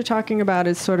lot of what you're talking about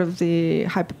is sort of the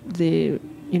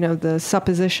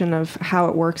supposition of how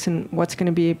it works and what's going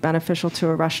to be beneficial to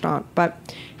a restaurant. But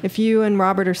if you and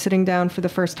Robert are sitting down for the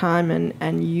first time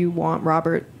and you want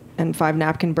Robert and Five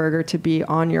Napkin Burger to be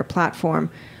on your platform,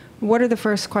 what are the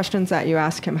first questions that you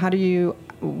ask him?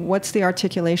 What's the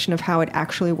articulation of how it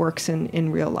actually works in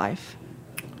real life?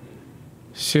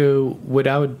 So what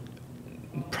I would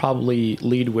probably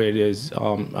lead with is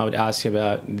I would ask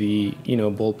about the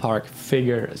ballpark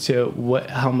figure. So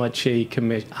how much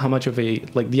of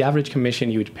the average commission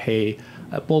you would pay,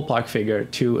 a ballpark figure,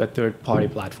 to a third party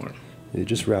platform? You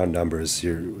just round numbers.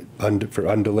 For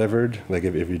undelivered, like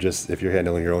if you're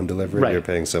handling your own delivery, right, you're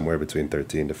paying somewhere between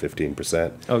 13 to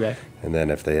 15%. Okay. And then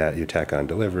if you tack on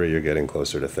delivery, you're getting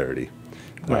closer to 30.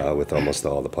 Right. with almost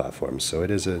all the platforms. So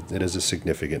it is a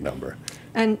significant number.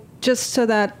 And just so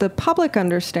that the public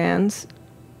understands,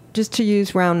 just to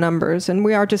use round numbers, and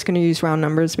we are just going to use round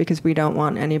numbers because we don't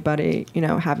want anybody,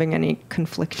 having any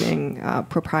conflicting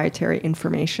proprietary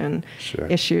information Sure.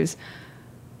 issues.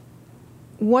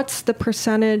 What's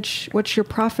your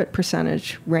profit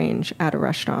percentage range at a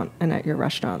restaurant and at your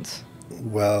restaurants?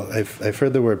 Well, I've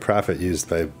heard the word profit used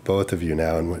by both of you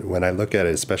now, and when I look at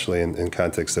it, especially in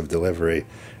context of delivery,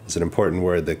 it's an important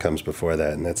word that comes before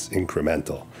that, and that's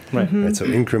incremental. Right. Mm-hmm. Right, so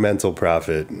incremental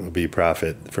profit would be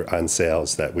profit on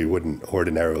sales that we wouldn't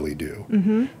ordinarily do.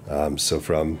 Mm-hmm. So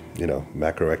from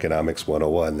macroeconomics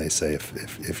 101, they say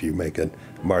if you make a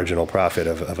marginal profit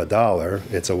of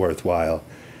 $1, it's a worthwhile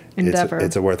endeavor.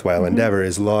 It's a worthwhile endeavor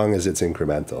as long as it's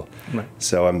incremental. Right.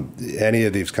 So any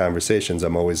of these conversations,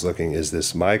 I'm always looking: is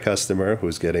this my customer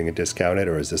who's getting a discounted,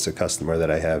 or is this a customer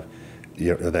that I have,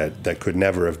 that could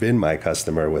never have been my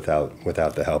customer without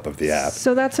the help of the app?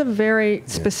 So that's a very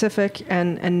specific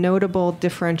and notable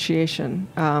differentiation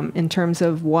in terms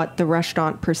of what the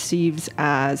restaurant perceives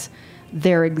as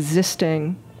their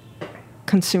existing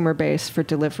consumer base for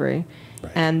delivery.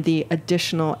 Right. And the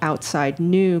additional outside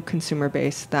new consumer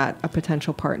base that a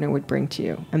potential partner would bring to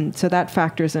you. And so that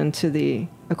factors into the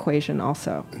equation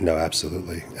also. No,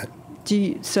 absolutely.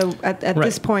 So at Right.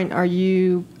 this point, are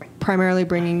you primarily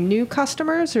bringing new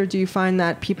customers, or do you find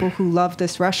that people who love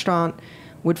this restaurant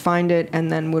would find it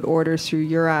and then would order through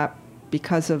your app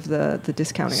because of the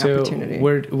discounting opportunity?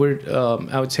 We're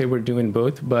I would say we're doing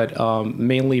both, but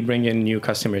mainly bringing new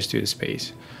customers to the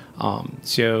space.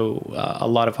 A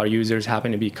lot of our users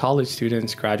happen to be college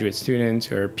students, graduate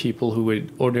students, or people who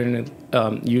would order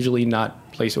usually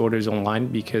not place orders online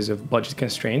because of budget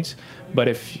constraints.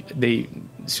 But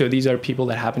these are people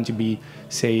that happen to be,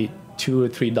 say, $2 or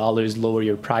 $3 lower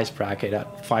your price bracket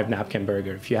at 5 napkin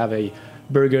burger. If you have a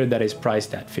burger that is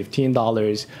priced at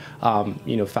 $15,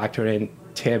 factor in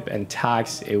tip and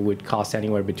tax, it would cost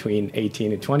anywhere between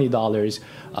 $18 to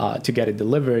 $20 to get it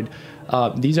delivered.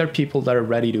 These are people that are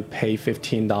ready to pay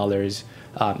 $15,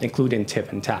 including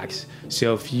tip and tax.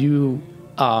 So if you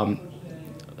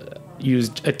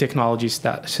used a technology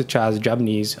such as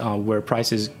Jubnies, where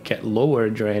prices get lower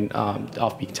during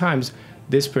off-peak times,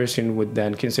 this person would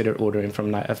then consider ordering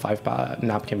from a 5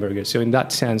 napkin burger. So in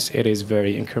that sense, it is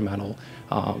very incremental.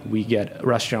 We get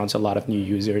restaurants a lot of new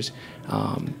users.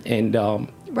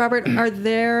 Robert,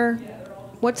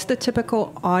 what's the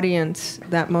typical audience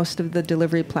that most of the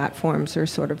delivery platforms are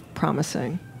sort of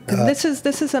promising? This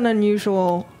is an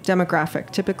unusual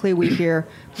demographic. Typically, we hear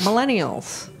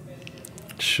millennials.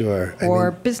 Sure. Or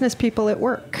business people at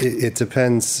work. It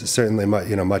depends certainly,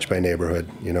 much by neighborhood.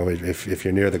 If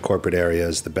you're near the corporate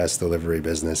areas, the best delivery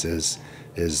business is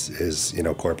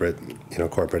corporate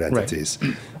entities,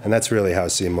 right. And that's really how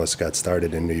Seamless got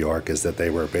started in New York. Is that they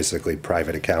were basically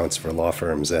private accounts for law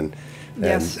firms,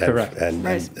 correct.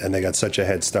 And they got such a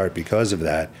head start because of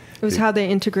that. It was how they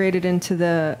integrated into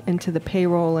the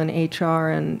payroll and HR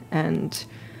and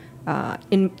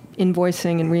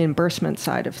invoicing and reimbursement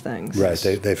side of things. Right.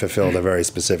 They fulfilled a very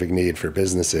specific need for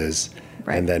businesses.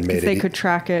 Right. And then made they could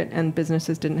track it, and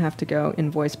businesses didn't have to go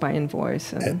invoice by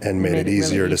invoice. And made it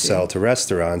easier to sell to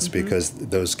restaurants because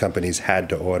those companies had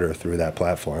to order through that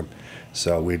platform.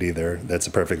 So that's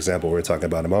a perfect example we were talking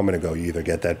about a moment ago. You either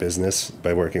get that business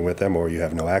by working with them or you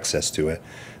have no access to it.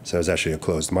 So it's actually a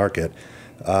closed market.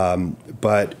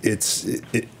 But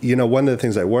one of the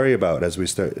things I worry about as we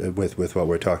start with what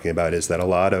we're talking about is that a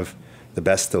lot of the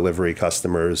best delivery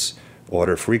customers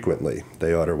order frequently.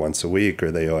 They order once a week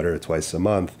or they order twice a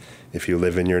month. If you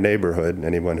live in your neighborhood,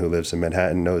 anyone who lives in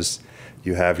Manhattan knows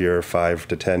you have your 5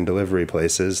 to 10 delivery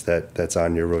places that's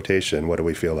on your rotation. What do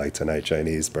we feel like tonight?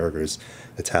 Chinese, burgers,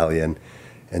 Italian.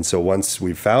 And so once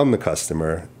we've found the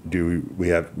customer,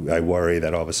 I worry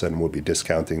that all of a sudden we'll be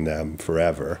discounting them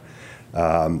forever.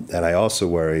 And I also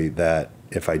worry that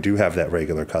if I do have that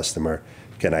regular customer,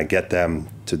 can I get them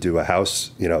to do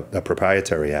a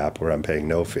proprietary app where I'm paying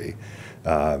no fee?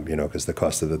 Because the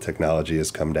cost of the technology has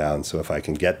come down. So if I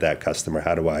can get that customer,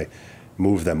 how do I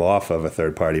move them off of a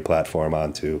third-party platform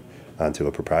onto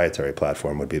a proprietary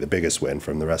platform would be the biggest win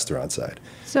from the restaurant side.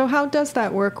 So how does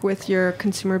that work with your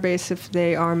consumer base if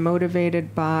they are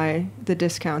motivated by the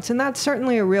discounts? And that's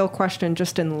certainly a real question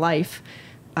just in life.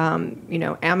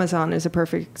 Amazon is a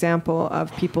perfect example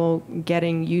of people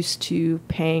getting used to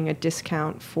paying a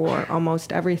discount for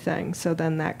almost everything. So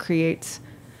then that creates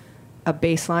a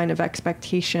baseline of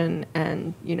expectation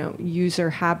and, user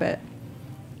habit.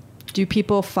 Do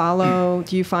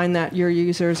you find that your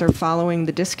users are following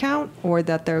the discount or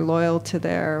that they're loyal to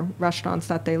their restaurants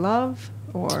that they love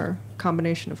or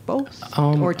combination of both,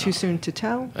 or too soon to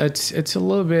tell? It's a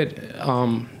little bit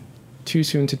too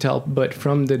soon to tell, but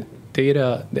from the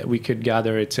data that we could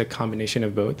gather, it's a combination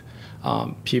of both.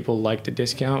 People like the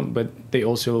discount, but they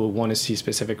also want to see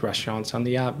specific restaurants on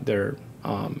the app, their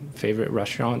favorite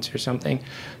restaurants or something.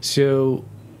 So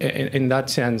in that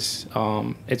sense,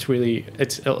 it's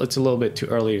a little bit too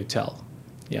early to tell.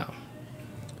 Yeah.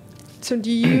 So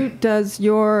do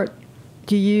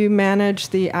you manage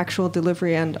the actual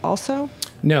delivery end also?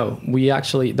 No,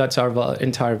 that's our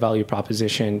entire value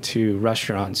proposition to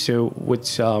restaurants. So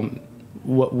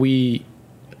what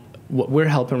we're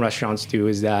helping restaurants do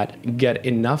is that get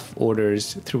enough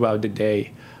orders throughout the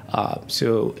day.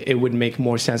 So it would make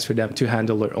more sense for them to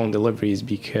handle their own deliveries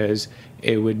because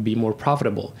it would be more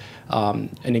profitable.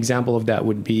 An example of that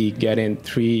would be getting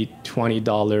 $3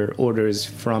 $20 orders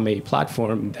from a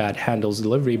platform that handles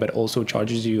delivery but also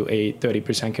charges you a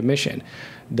 30% commission.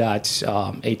 That's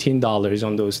 $18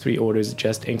 on those 3 orders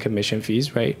just in commission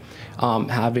fees, right?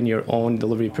 Having your own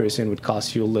delivery person would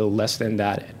cost you a little less than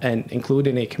that, and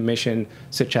including a commission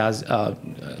such as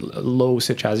low,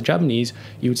 such as Jubni's,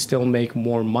 you would still make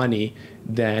more money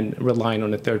than relying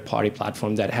on a third-party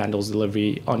platform that handles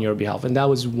delivery on your behalf. And that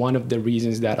was one of the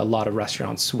reasons that a lot of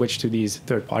restaurants switched to these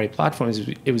third-party platforms.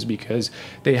 It was because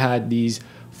they had these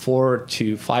 4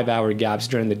 to 5 hour gaps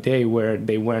during the day where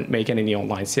they weren't making any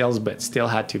online sales, but still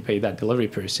had to pay that delivery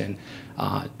person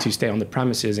to stay on the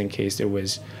premises in case there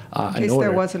was an order.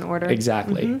 There was an order.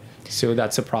 Exactly. Mm-hmm. So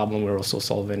that's a problem we're also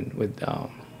solving with.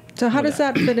 So how does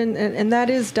that fit in? And that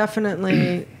is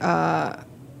definitely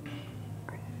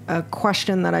a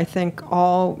question that I think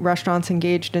all restaurants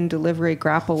engaged in delivery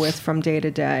grapple with from day to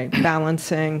day,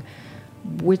 balancing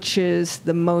which is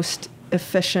the most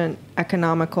efficient,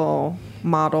 economical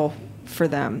model for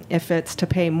them. If it's to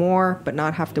pay more but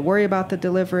not have to worry about the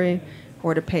delivery,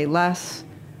 or to pay less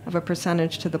of a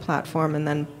percentage to the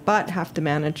platform but have to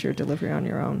manage your delivery on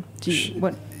your own.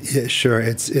 Yeah, sure.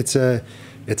 It's a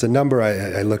number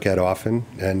I look at often,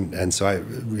 and so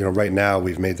right now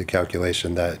we've made the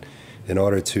calculation that in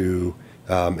order to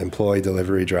employ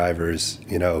delivery drivers,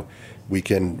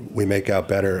 we make out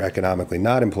better economically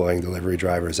not employing delivery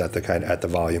drivers at the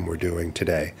volume we're doing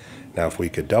today. Now, if we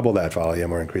could double that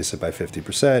volume or increase it by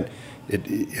 50%,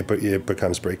 it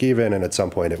becomes break even, and at some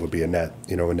point it would be a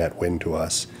net win to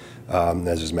us.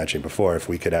 As was mentioned before, if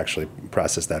we could actually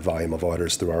process that volume of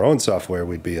orders through our own software,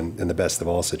 we'd be in the best of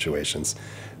all situations,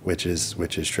 which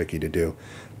is tricky to do.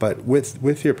 But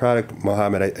with your product,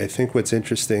 Mohammed, I think what's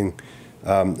interesting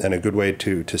and a good way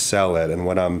to sell it, and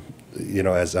what I'm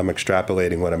as I'm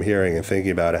extrapolating what I'm hearing and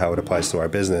thinking about how it applies to our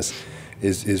business,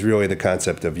 is really the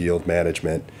concept of yield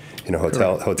management.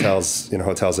 Hotels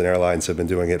and airlines have been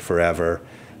doing it forever.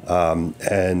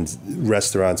 And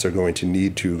restaurants are going to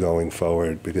need to going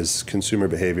forward because consumer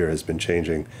behavior has been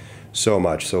changing so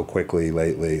much so quickly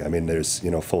lately. I mean, there's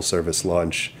full service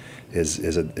lunch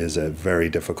is a very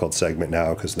difficult segment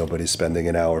now because nobody's spending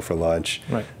an hour for lunch.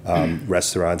 Right.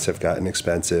 Restaurants have gotten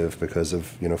expensive because of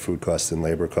food costs and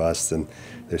labor costs, and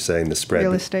they're saying the spread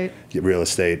real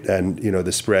estate and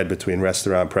the spread between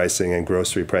restaurant pricing and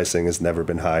grocery pricing has never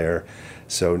been higher.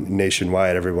 So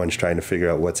nationwide, everyone's trying to figure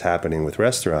out what's happening with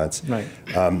restaurants. Right.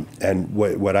 And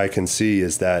what I can see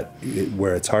is that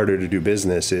where it's harder to do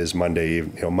business is Monday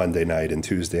night and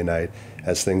Tuesday night.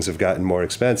 As things have gotten more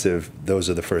expensive, those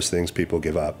are the first things people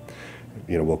give up.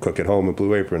 We'll cook at home at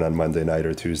Blue Apron on Monday night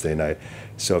or Tuesday night.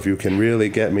 So if you can really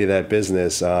get me that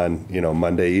business on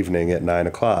Monday evening at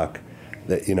 9:00,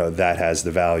 that has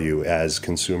the value as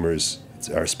consumers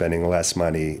are spending less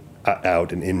money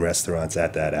out and in restaurants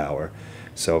at that hour.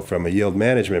 So from a yield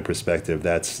management perspective,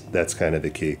 that's kind of the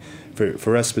key.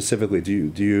 For us specifically,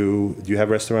 do you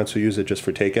have restaurants who use it just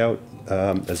for takeout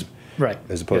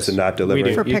as opposed to not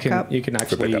delivering? For pickup. You can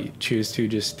actually choose to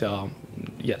just sell.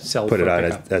 Put it on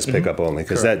pickup. as pickup only,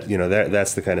 because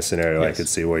that's the kind of scenario Yes. I could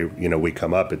see where we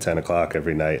come up at 10:00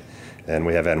 every night. And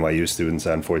we have NYU students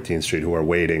on 14th Street who are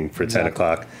waiting for 10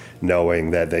 o'clock,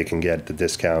 knowing that they can get the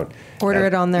discount. Order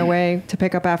it on their way to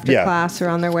pick up after class or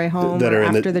on their way home that or are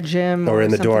after the gym. Or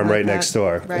in the dorm like right that. next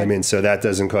door. Right. I mean, so that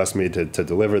doesn't cost me to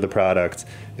deliver the product.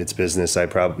 It's business. They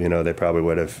probably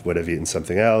would have eaten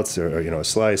something else or a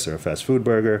slice or a fast food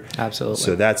burger. Absolutely.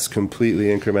 So that's completely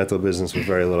incremental business with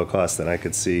very little cost. And I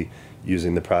could see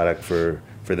using the product for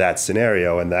that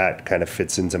scenario, and that kind of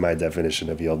fits into my definition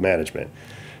of yield management.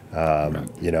 And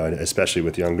especially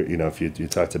with younger, if you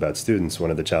talked about students,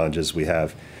 one of the challenges we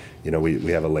have,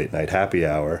 we have a late night happy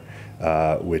hour,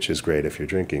 which is great if you're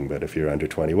drinking, but if you're under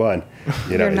 21,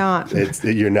 you're not.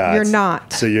 You're not. You're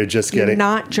not. So you're just You're getting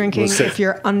not drinking if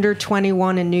you're under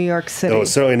 21 in New York City. No,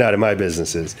 certainly not in my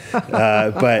businesses.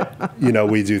 But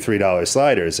we do $3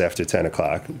 sliders after 10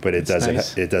 o'clock. But it doesn't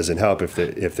nice. it doesn't help if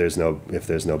there's no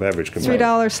beverage component.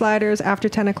 $3 sliders after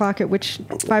 10 o'clock at which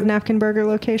 5 Napkin Burger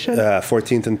location?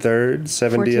 14th and 3rd,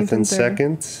 70th 14th and and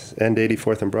 3rd. 2nd, and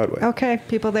 84th and Broadway. Okay,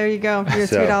 people, there you go. Your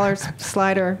So- $3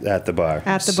 slider. At the bar.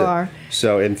 At the bar.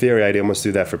 So in theory, I'd almost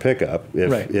do that for pickup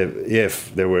Right.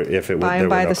 if there were Buy and there buy were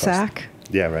no the cost. sack.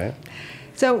 Yeah, right.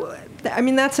 So, I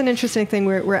mean, that's an interesting thing.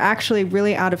 We're actually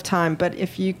really out of time, but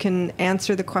if you can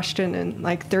answer the question in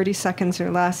like 30 seconds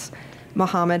or less,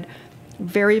 Mohammed,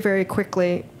 very, very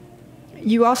quickly,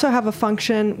 you also have a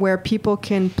function where people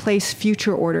can place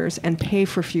future orders and pay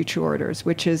for future orders,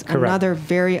 which is Correct. another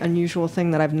very unusual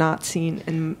thing that I've not seen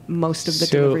in most of the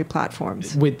delivery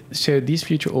platforms. So these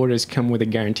future orders come with a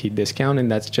guaranteed discount, and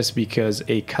that's just because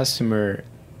a customer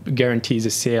guarantees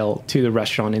a sale to the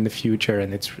restaurant in the future,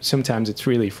 and sometimes it's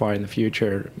really far in the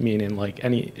future, meaning like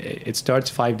it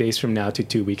starts 5 days from now to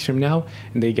 2 weeks from now,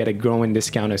 and they get a growing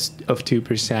discount of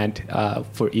 2%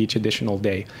 for each additional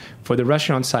day. For the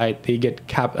restaurant side, they get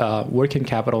working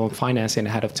capital and financing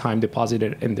ahead of time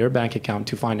deposited in their bank account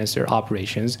to finance their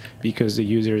operations, because the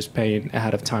user is paying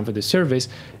ahead of time for the service,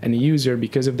 and the user,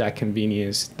 because of that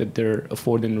convenience that they're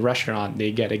affording the restaurant,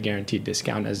 they get a guaranteed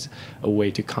discount as a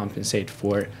way to compensate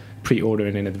for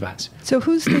pre-ordering in advance. So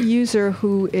who's the user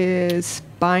who is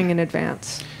buying in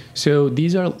advance? So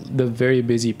these are the very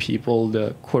busy people,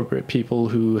 the corporate people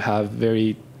who have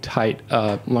very tight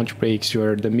lunch breaks,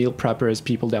 or the meal preppers,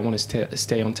 people that want to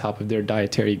stay on top of their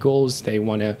dietary goals. They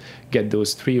want to get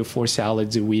those 3 or 4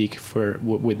 salads a week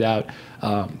without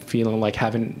feeling like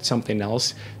having something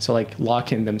else. So like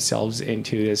locking themselves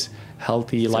into this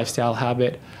healthy lifestyle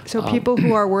habit. So people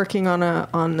who are working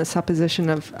on the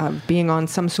supposition of being on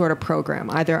some sort of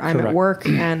program, either I'm at Correct. work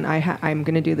and I'm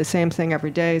going to do the same thing every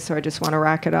day, so I just want to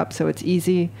rack it up so it's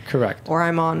easy. Correct. Or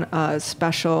I'm on a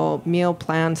special meal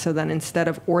plan, so then instead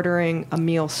of ordering a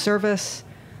meal service,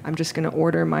 I'm just going to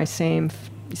order my same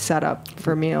setup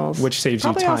for meals. Which saves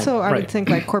Probably you time. also, I would Right. think,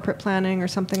 like corporate planning or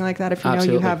something like that. If you know you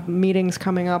Absolutely. have meetings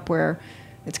coming up where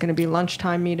it's going to be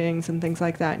lunchtime meetings and things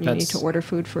like that, and you need That's- to order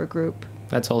food for a group.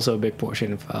 That's also a big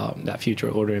portion of that future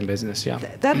ordering business, yeah.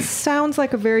 That sounds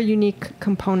like a very unique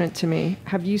component to me.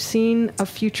 Have you seen a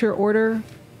future order?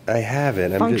 I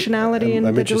haven't. Functionality in the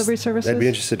interested- delivery services? I'd be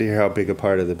interested to hear how big a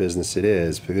part of the business it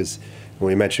is, because when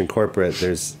we mention corporate,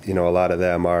 there's a lot of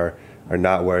them are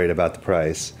not worried about the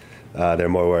price. They're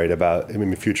more worried about. I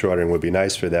mean, future ordering would be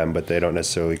nice for them, but they don't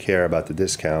necessarily care about the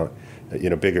discount.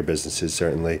 Bigger businesses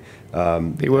certainly.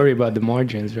 They worry about the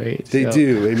margins, right? They So-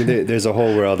 do. I mean, there's a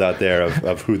whole world out there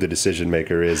of who the decision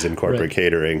maker is in corporate Right.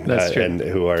 catering, That's true. and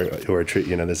who are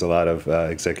there's a lot of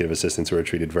executive assistants who are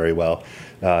treated very well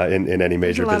in any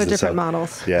major There's a lot of business. different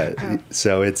models. Yeah.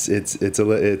 So it's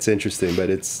interesting, but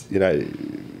it's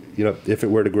if it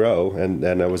were to grow, and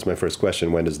that was my first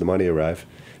question: when does the money arrive?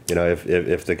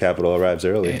 If the capital arrives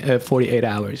early, 48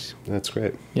 hours. that's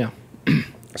great. Yeah.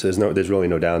 So there's really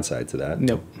no downside to that.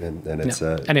 No. And No. it's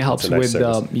and it helps it's a nice with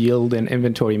service. yield and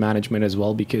inventory management as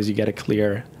well, because you get a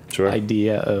clear Sure.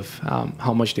 idea of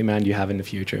how much demand you have in the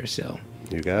future. So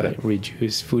You got it.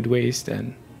 reduce food waste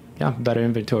and better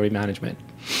inventory management.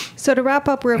 So to wrap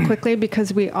up real quickly,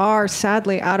 because we are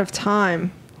sadly out of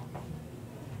time,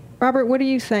 Robert, what do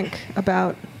you think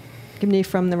about Gimni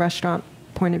from the restaurant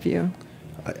point of view?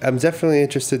 I'm definitely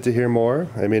interested to hear more.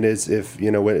 I mean, if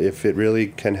it really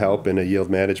can help in a yield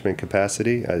management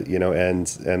capacity,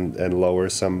 and lower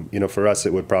some, for us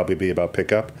it would probably be about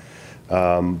pickup.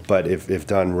 But if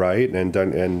done right and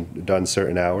done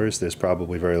certain hours, there's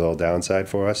probably very little downside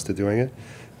for us to doing it,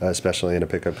 especially in a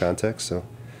pickup context. So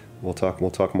we'll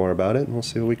talk more about it, and we'll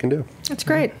see what we can do. That's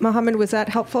great. Mohammed, was that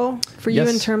helpful for you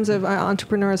Yes. in terms of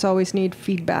entrepreneurs always need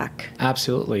feedback?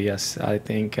 Absolutely, yes. I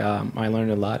think I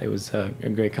learned a lot. It was a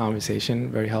great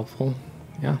conversation, very helpful.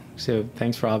 Yeah. So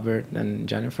thanks, Robert and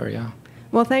Jennifer. Yeah.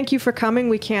 Well, thank you for coming.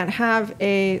 We can't have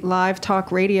a live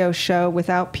talk radio show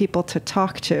without people to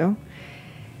talk to.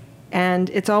 And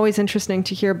it's always interesting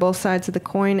to hear both sides of the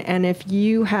coin. And if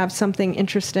you have something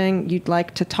interesting you'd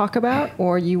like to talk about,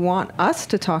 or you want us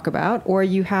to talk about, or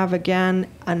you have, again,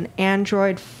 an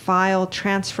Android file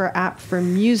transfer app for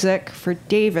music for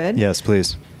David, Yes,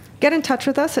 please. get in touch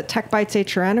with us at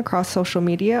TechBytes across social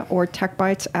media, or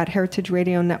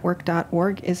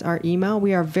techbytes@heritageradionetwork.org is our email.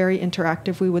 We are very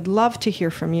interactive. We would love to hear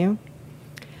from you.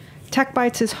 Tech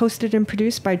Bytes is hosted and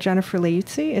produced by Jennifer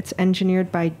Leuzzi. It's engineered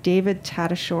by David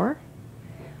Tadashore.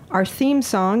 Our theme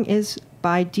song is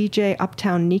by DJ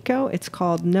Uptown Nico. It's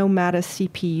called No Matter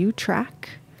CPU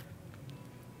Track.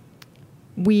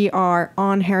 We are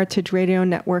on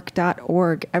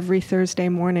heritageradionetwork.org every Thursday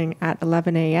morning at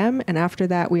 11 a.m. And after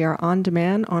that, we are on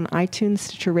demand on iTunes,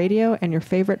 Stitcher Radio, and your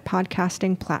favorite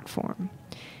podcasting platform.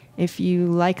 If you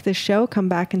like this show, come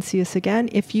back and see us again.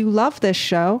 If you love this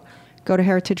show, go to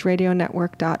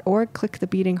heritageradionetwork.org, click the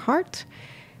beating heart,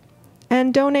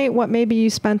 and donate what maybe you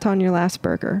spent on your last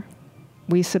burger.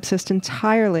 We subsist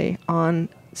entirely on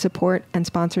support and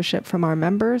sponsorship from our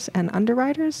members and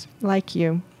underwriters like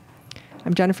you.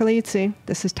 I'm Jennifer Liuzzi.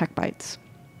 This is Tech Bites.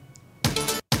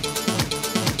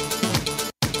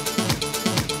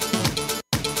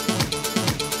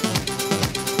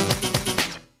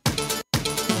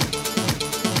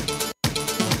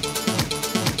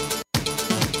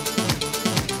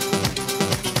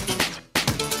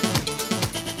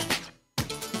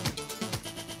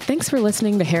 Thanks for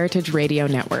listening to Heritage Radio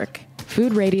Network,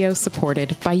 food radio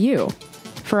supported by you.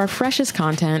 For our freshest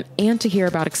content and to hear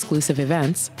about exclusive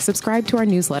events, subscribe to our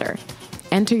newsletter.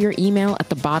 Enter your email at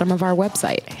the bottom of our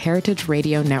website,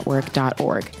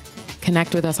 heritageradionetwork.org.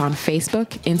 Connect with us on Facebook,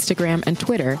 Instagram, and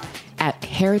Twitter at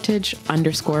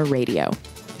heritage_radio.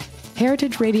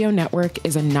 Heritage Radio Network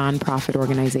is a nonprofit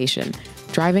organization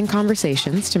driving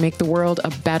conversations to make the world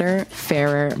a better,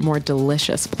 fairer, more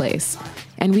delicious place.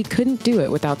 And we couldn't do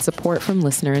it without support from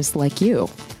listeners like you.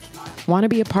 Want to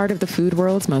be a part of the food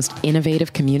world's most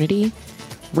innovative community?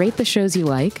 Rate the shows you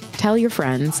like, tell your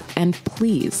friends, and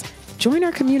please join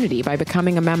our community by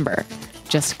becoming a member.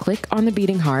 Just click on the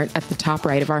beating heart at the top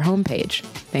right of our homepage.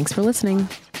 Thanks for listening.